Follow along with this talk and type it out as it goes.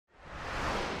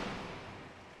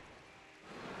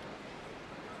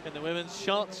in the women's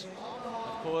shots.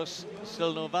 Of course,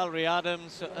 still no Valerie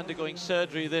Adams undergoing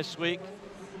surgery this week.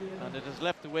 And it has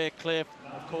left the way clear,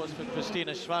 of course, for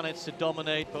Christina Schwanitz to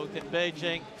dominate both in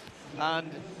Beijing and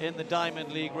in the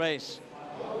Diamond League race.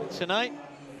 And tonight,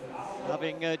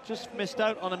 having just missed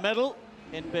out on a medal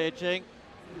in Beijing,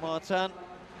 Márton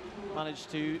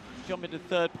managed to jump into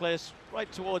third place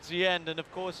right towards the end. And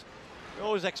of course, we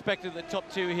always expected the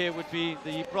top two here would be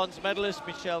the bronze medalist,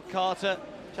 Michelle Carter.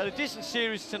 She had a decent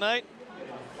series tonight.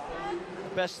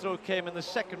 The best throw came in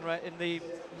the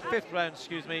fifth round,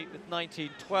 excuse me, with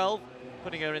 19-12,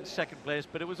 putting her in second place.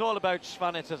 But it was all about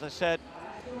Schwanitz, as I said,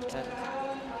 the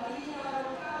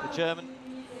German.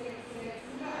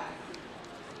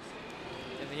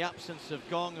 In the absence of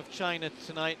Gong of China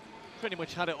tonight, pretty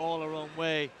much had it all her own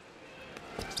way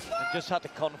and just had to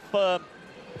confirm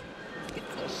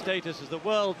her status as the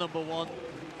world #1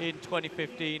 in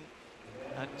 2015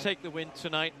 and take the win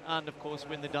tonight and, of course,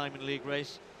 win the Diamond League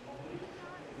race.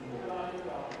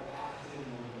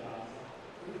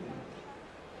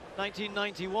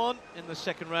 (1991) in the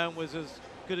second round was as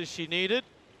good as she needed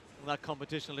in that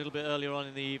competition a little bit earlier on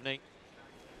in the evening.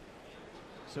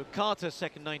 So Carter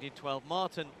second, 1912.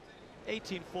 Márton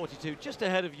 1842, just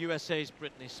ahead of USA's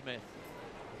Brittany Smith.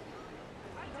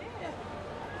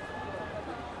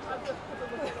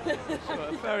 So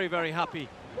a very, very happy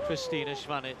Christina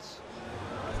Schwanitz.